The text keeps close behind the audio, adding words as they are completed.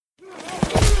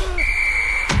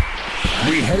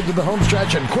We headed to the home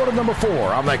stretch in quarter number 4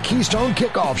 on the Keystone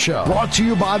Kickoff Show. Brought to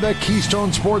you by the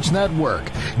Keystone Sports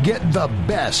Network. Get the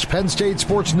best Penn State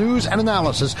sports news and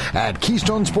analysis at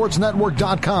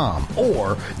KeystoneSportsNetwork.com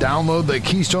or download the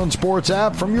Keystone Sports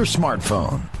app from your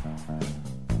smartphone.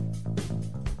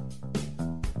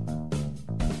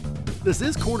 This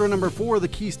is quarter number 4 of the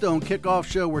Keystone Kickoff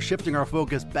Show. We're shifting our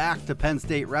focus back to Penn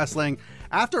State wrestling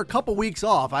after a couple weeks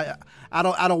off. Out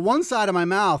of one side of my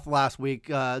mouth last week,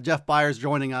 Jeff Byers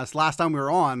joining us. Last time we were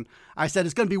on, I said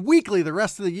it's going to be weekly the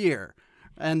rest of the year.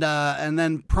 And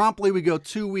then promptly we go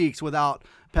 2 weeks without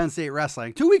Penn State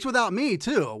wrestling. 2 weeks without me,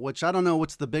 too, which I don't know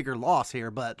what's the bigger loss here.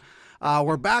 But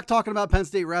we're back talking about Penn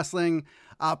State wrestling.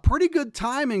 Pretty good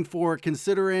timing for it,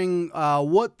 considering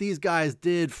what these guys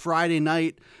did Friday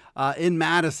night in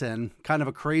Madison. Kind of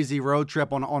a crazy road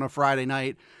trip on a Friday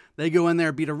night. They go in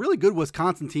there, beat a really good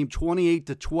Wisconsin team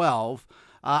 28-12.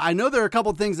 I know there are a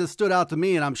couple things that stood out to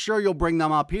me, and I'm sure you'll bring them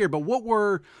up here, but what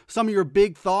were some of your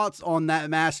big thoughts on that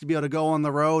match to be able to go on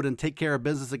the road and take care of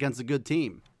business against a good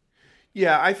team?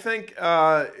 Yeah, I think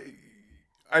from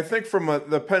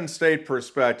the Penn State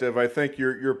perspective, I think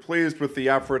you're pleased with the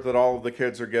effort that all of the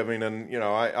kids are giving, and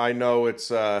I know it's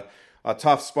a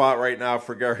tough spot right now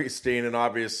for Gary Steen, and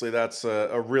obviously that's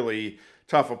a really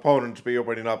tough opponent to be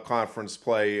opening up conference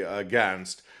play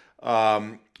against.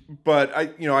 But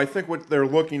I think what they're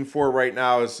looking for right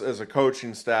now as a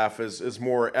coaching staff is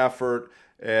more effort,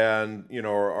 and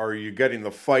are you getting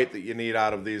the fight that you need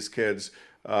out of these kids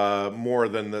more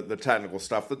than the technical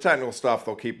stuff. The technical stuff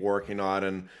they'll keep working on,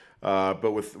 and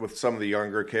but with some of the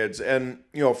younger kids, and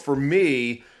for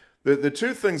me, the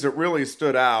two things that really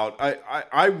stood out,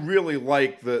 I really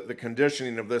like the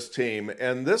conditioning of this team,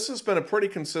 and this has been a pretty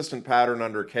consistent pattern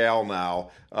under Cale now,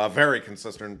 a very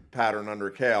consistent pattern under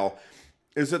Cale,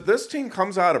 is that this team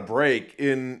comes out of break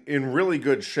in really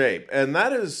good shape, and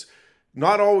that is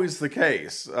not always the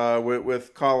case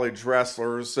with college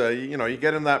wrestlers. You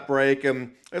get in that break,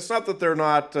 and it's not that they're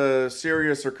not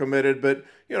serious or committed, but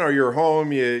you're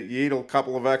home, you eat a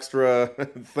couple of extra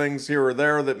things here or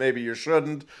there that maybe you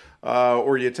shouldn't,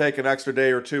 or you take an extra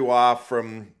day or two off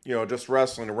from just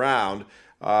wrestling around,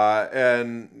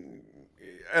 and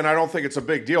I don't think it's a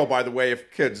big deal, by the way, if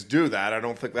kids do that. I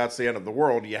don't think that's the end of the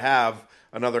world. You have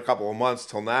another couple of months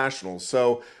till nationals.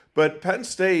 So, but Penn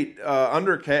State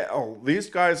under Cale, these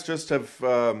guys just have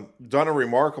done a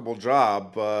remarkable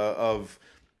job of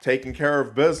taking care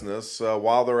of business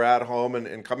while they're at home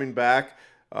and coming back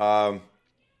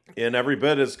in every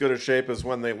bit as good a shape as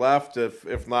when they left,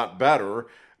 if not better.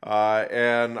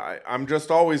 And I'm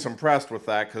just always impressed with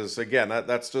that because, again,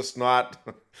 that's just not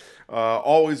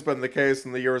always been the case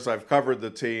in the years I've covered the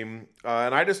team.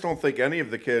 And I just don't think any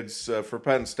of the kids for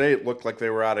Penn State looked like they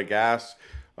were out of gas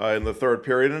in the third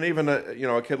period. And even,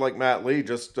 a kid like Matt Lee,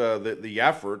 just the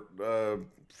effort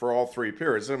for all three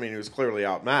periods. I mean, he was clearly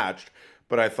outmatched.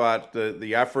 But I thought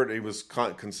the effort, he was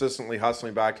consistently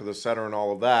hustling back to the center and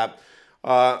all of that.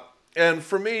 And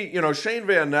for me, Shane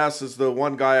Van Ness is the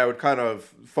one guy I would kind of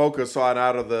focus on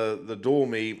out of the dual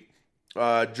meet,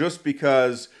 just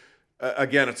because,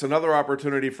 again, it's another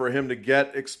opportunity for him to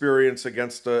get experience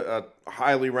against a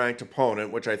highly ranked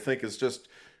opponent, which I think is just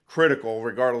critical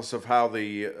regardless of how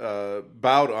the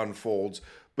bout unfolds.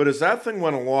 But as that thing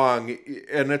went along,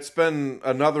 and it's been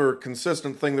another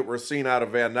consistent thing that we're seeing out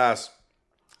of Van Ness,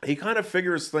 he kind of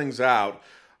figures things out.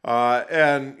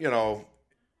 And,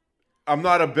 I'm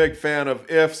not a big fan of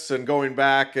ifs and going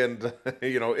back and,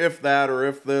 if that or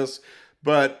if this.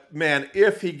 But, man,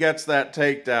 if he gets that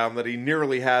takedown that he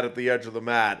nearly had at the edge of the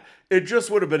mat, it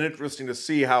just would have been interesting to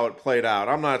see how it played out.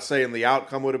 I'm not saying the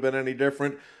outcome would have been any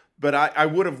different, but I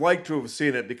would have liked to have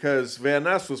seen it because Van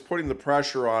Ness was putting the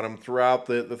pressure on him throughout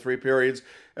the three periods.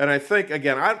 And I think,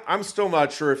 again, I'm still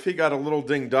not sure if he got a little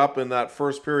dinged up in that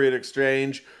first period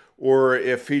exchange or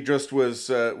if he just was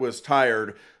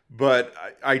tired. But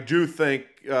I do think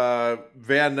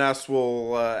Van Ness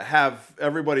will have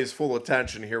everybody's full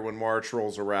attention here when March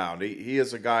rolls around. He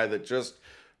is a guy that just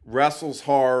wrestles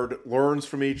hard, learns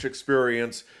from each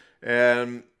experience,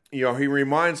 and he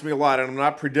reminds me a lot, and I'm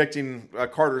not predicting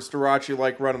Carter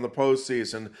Starachi-like run in the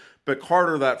postseason, but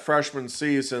Carter, that freshman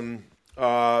season,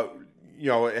 had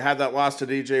that loss to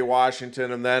DJ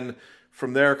Washington, and then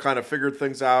from there kind of figured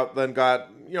things out, then got,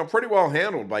 pretty well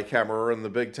handled by Kemmerer in the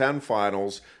Big Ten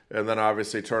finals, and then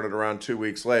obviously turned it around 2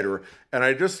 weeks later. And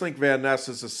I just think Van Ness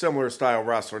is a similar style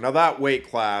wrestler. Now, that weight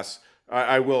class,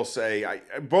 I will say,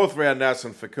 both Van Ness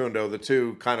and Facundo, the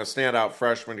two kind of standout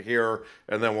freshmen here,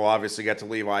 and then we'll obviously get to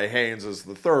Levi Haynes as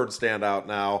the third standout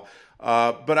now.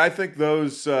 But I think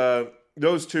those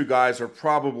those two guys are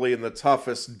probably in the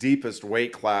toughest, deepest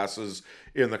weight classes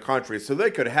in the country. So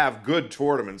they could have good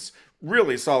tournaments,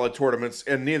 really solid tournaments,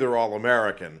 and neither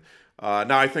All-American.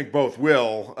 Now, I think both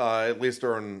will, at least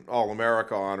earn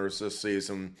All-America honors this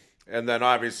season. And then,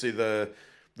 obviously, the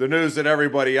news that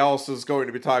everybody else is going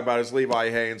to be talking about is Levi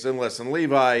Haynes. And listen,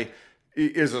 Levi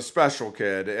is a special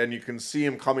kid, and you can see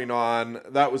him coming on.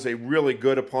 That was a really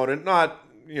good opponent. Not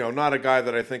a guy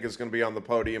that I think is going to be on the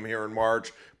podium here in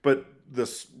March, but the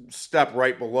step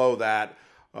right below that.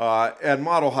 And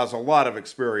Model has a lot of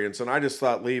experience, and I just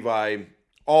thought Levi,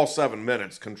 all 7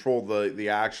 minutes, controlled the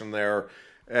action there.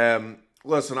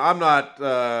 Listen, I'm not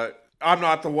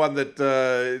the one that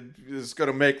is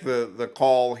going to make the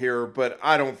call here, but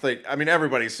I don't think,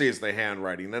 everybody sees the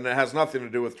handwriting, and it has nothing to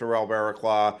do with Terrell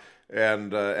Barraclaw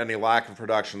and any lack of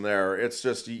production there. It's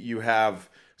just you have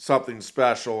something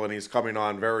special, and he's coming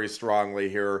on very strongly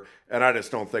here, and I just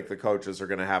don't think the coaches are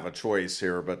going to have a choice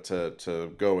here but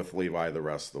to go with Levi the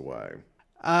rest of the way.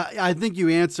 I think you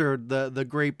answered the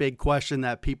great big question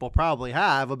that people probably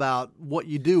have about what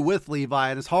you do with Levi,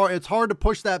 and it's hard to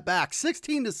push that back.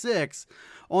 16-6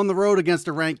 on the road against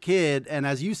a ranked kid, and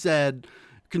as you said,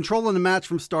 controlling the match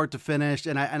from start to finish.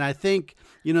 And I think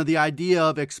the idea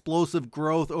of explosive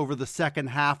growth over the second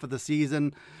half of the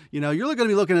season. You're going to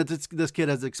be looking at this kid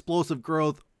as explosive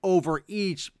growth over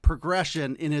each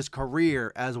progression in his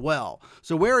career as well.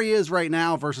 So where he is right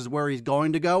now versus where he's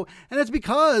going to go. And it's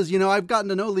because, I've gotten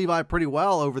to know Levi pretty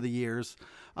well over the years.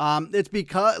 It's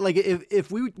because, like, if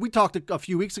we talked a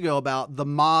few weeks ago about the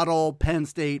model Penn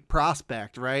State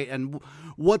prospect, right? And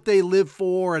what they live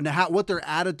for and what their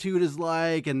attitude is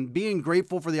like and being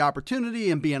grateful for the opportunity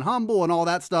and being humble and all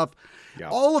that stuff. Yeah.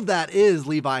 All of that is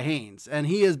Levi Haynes, and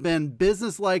he has been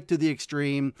businesslike to the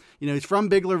extreme. He's from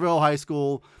Biglerville High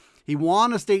School. He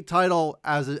won a state title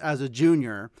as a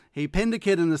junior. He pinned a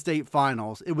kid in the state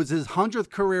finals. It was his 100th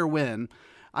career win.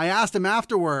 I asked him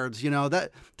afterwards,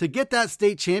 that to get that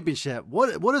state championship,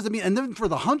 what does it mean? And then for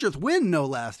the 100th win, no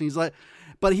less. And he's like,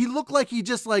 but he looked like he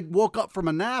just woke up from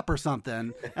a nap or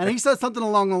something. And he said something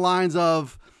along the lines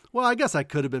of, well, I guess I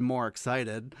could have been more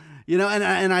excited,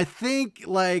 and I think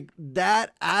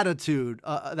that attitude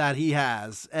that he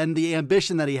has and the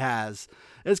ambition that he has,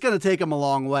 it's going to take him a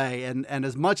long way. And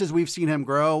as much as we've seen him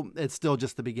grow, it's still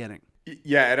just the beginning.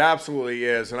 Yeah, it absolutely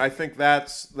is. And I think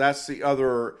that's the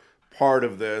other part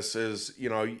of this is,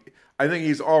 I think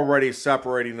he's already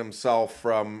separating himself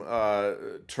from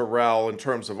Terrell in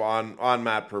terms of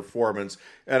on-mat performance.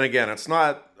 And again, it's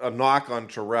not a knock on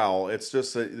Terrell. It's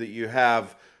just that you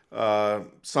have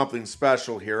something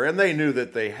special here. And they knew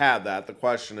that they had that. The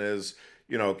question is,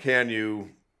 can you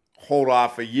hold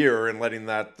off a year and letting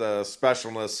that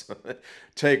specialness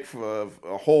take a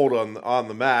hold on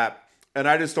the mat? And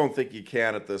I just don't think you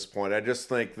can at this point. I just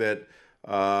think that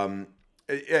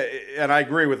and I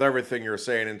agree with everything you're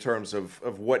saying in terms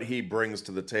of what he brings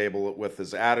to the table with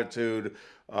his attitude,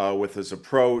 with his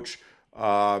approach.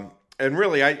 And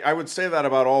really, I would say that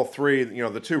about all three,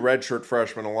 the two redshirt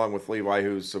freshmen, along with Levi,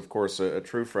 who's, of course, a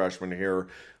true freshman here,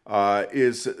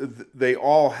 is they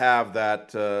all have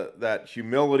that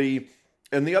humility.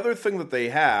 And the other thing that they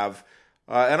have,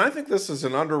 and I think this is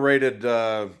an underrated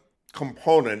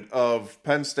component of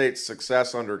Penn State's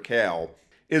success under Cal,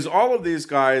 is all of these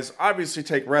guys obviously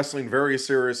take wrestling very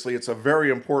seriously. It's a very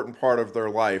important part of their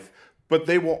life. But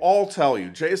they will all tell you,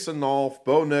 Jason Nolf,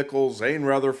 Bo Nichols, Zane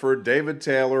Rutherford, David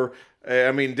Taylor.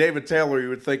 David Taylor, you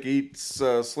would think eats,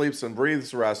 sleeps, and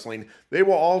breathes wrestling. They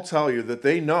will all tell you that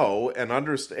they know and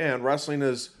understand wrestling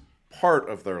is part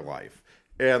of their life.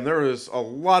 And there is a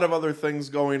lot of other things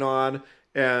going on.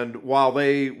 And while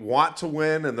they want to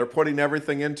win and they're putting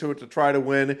everything into it to try to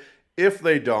win, if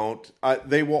they don't,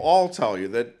 they will all tell you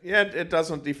that, it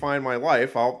doesn't define my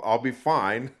life. I'll be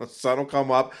fine. The sun will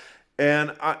come up.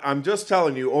 And I'm just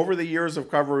telling you, over the years of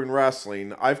covering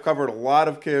wrestling, I've covered a lot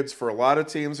of kids for a lot of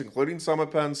teams, including some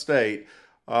at Penn State,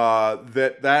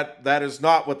 that is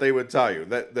not what they would tell you.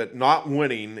 That not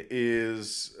winning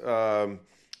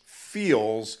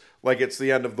feels like it's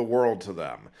the end of the world to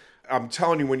them. I'm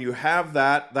telling you, when you have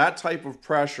that type of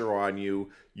pressure on you,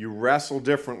 you wrestle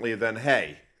differently than,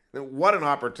 hey, what an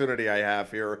opportunity I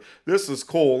have here. This is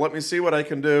cool. Let me see what I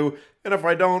can do. And if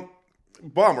I don't,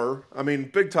 bummer.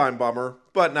 Big time bummer.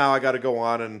 But now I got to go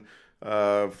on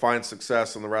and find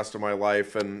success in the rest of my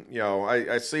life. And,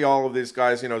 I see all of these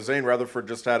guys. Zane Rutherford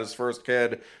just had his first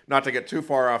kid. Not to get too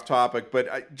far off topic,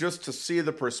 but just to see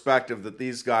the perspective that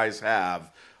these guys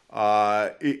have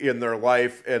in their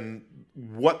life and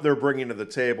what they're bringing to the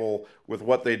table with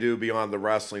what they do beyond the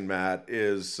wrestling mat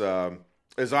is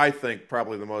I think,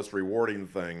 probably the most rewarding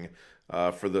thing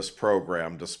for this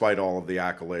program, despite all of the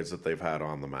accolades that they've had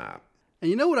on the mat. And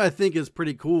you know what I think is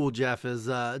pretty cool, Jeff, is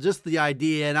just the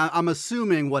idea, and I'm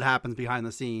assuming what happens behind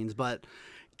the scenes, but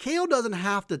Cale doesn't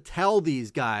have to tell these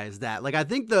guys that. Like, I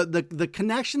think the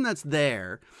connection that's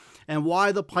there and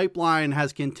why the pipeline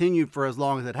has continued for as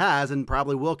long as it has and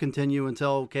probably will continue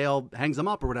until Cale hangs them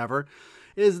up or whatever,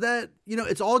 is that,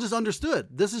 it's all just understood.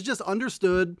 This is just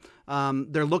understood.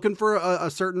 They're looking for a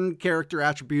certain character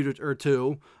attribute or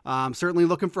two, certainly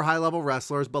looking for high-level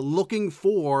wrestlers, but looking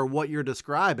for what you're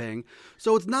describing.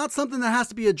 So it's not something that has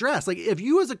to be addressed. Like, if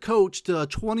you as a coach to a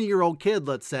 20-year-old kid,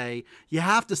 let's say, you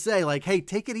have to say, like, hey,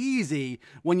 take it easy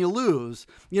when you lose,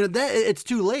 that it's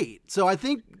too late. So I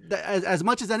think that as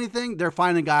much as anything, they're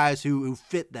finding guys who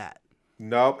fit that.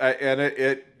 No,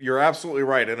 and you're absolutely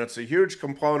right, and it's a huge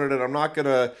component, and I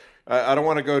don't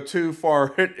want to go too far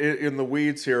in the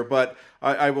weeds here, but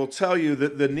I will tell you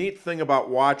that the neat thing about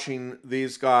watching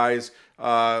these guys,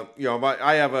 I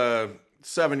have a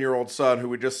 7-year-old son who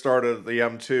we just started at the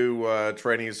M2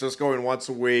 training. He's just going once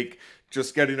a week,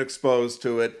 just getting exposed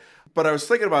to it. But I was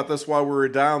thinking about this while we were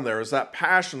down there, is that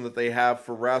passion that they have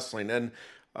for wrestling. And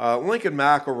Lincoln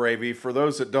McElravy, for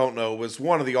those that don't know, was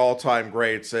one of the all-time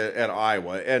greats at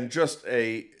Iowa, and just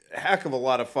a heck of a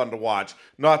lot of fun to watch.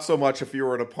 Not so much if you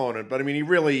were an opponent, but I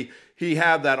mean, he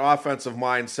had that offensive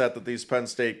mindset that these Penn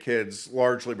State kids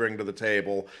largely bring to the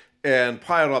table, and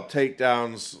piled up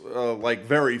takedowns like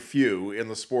very few in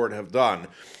the sport have done.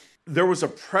 There was a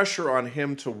pressure on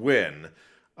him to win.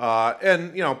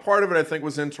 And part of it I think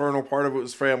was internal, part of it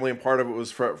was family, and part of it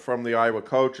was from the Iowa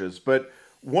coaches. But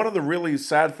one of the really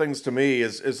sad things to me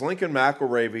is Lincoln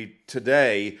McElravy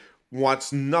today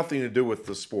wants nothing to do with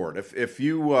the sport.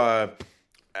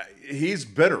 He's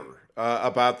bitter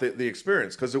about the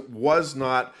experience because it was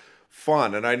not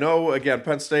fun. And I know, again,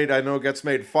 Penn State, gets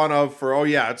made fun of for, oh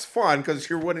yeah, it's fun because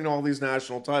you're winning all these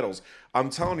national titles. I'm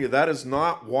telling you, that is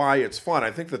not why it's fun. I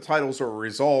think the titles are a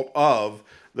result of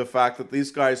the fact that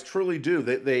these guys truly do.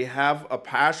 They have a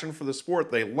passion for the sport.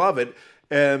 They love it.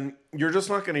 And you're just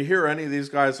not going to hear any of these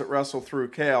guys that wrestle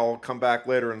through Cale come back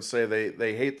later and say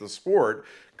they hate the sport,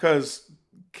 because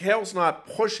Cale's not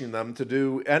pushing them to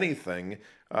do anything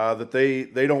that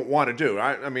they don't want to do.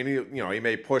 I mean, he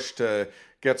may push to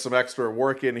get some extra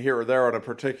work in here or there on a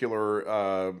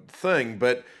particular thing,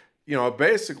 but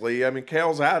basically, I mean,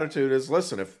 Cale's attitude is,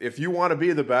 listen, if you want to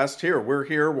be the best, we're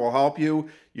here, we'll help you.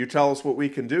 You tell us what we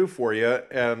can do for you,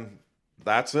 and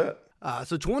that's it.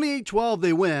 So 28-12,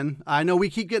 they win. I know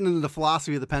we keep getting into the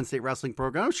philosophy of the Penn State wrestling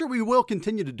program. I'm sure we will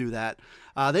continue to do that.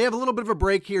 They have a little bit of a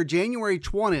break here. January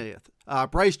 20th,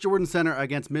 Bryce Jordan Center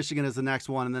against Michigan is the next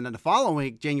one. And then the following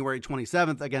week, January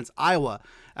 27th, against Iowa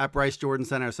at Bryce Jordan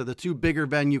Center. So the two bigger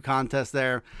venue contests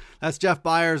there. That's Jeff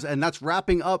Byers, and that's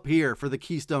wrapping up here for the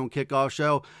Keystone Kickoff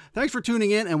Show. Thanks for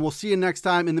tuning in, and we'll see you next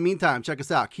time. In the meantime, check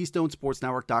us out,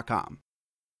 KeystoneSportsNetwork.com.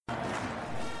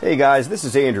 Hey guys, this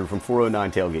is Andrew from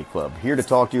 409 Tailgate Club, here to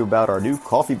talk to you about our new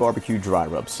Coffee Barbecue Dry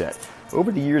Rub set.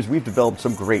 Over the years, we've developed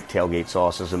some great tailgate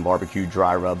sauces and barbecue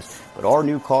dry rubs, but our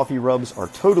new coffee rubs are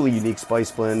totally unique spice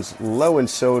blends, low in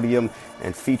sodium,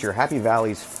 and feature Happy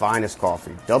Valley's finest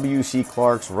coffee, W.C.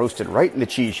 Clark's, roasted right in the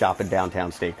cheese shop in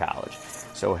downtown State College.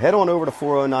 So head on over to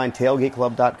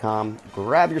 409tailgateclub.com,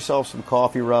 grab yourself some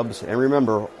coffee rubs, and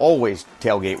remember, always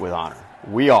tailgate with honor.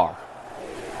 We are.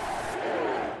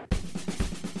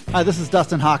 Hi, this is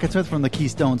Dustin Hawkinsmith from the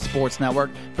Keystone Sports Network.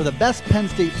 For the best Penn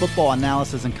State football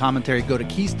analysis and commentary, go to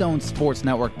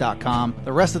KeystoneSportsNetwork.com.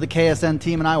 The rest of the KSN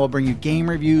team and I will bring you game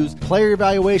reviews, player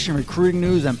evaluation, recruiting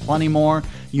news, and plenty more.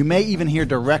 You may even hear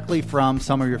directly from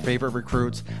some of your favorite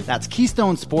recruits. That's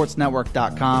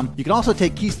KeystoneSportsNetwork.com. You can also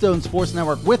take Keystone Sports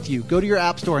Network with you. Go to your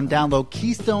app store and download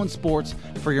Keystone Sports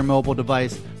for your mobile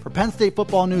device. For Penn State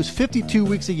football news 52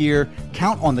 weeks a year,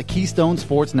 count on the Keystone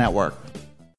Sports Network.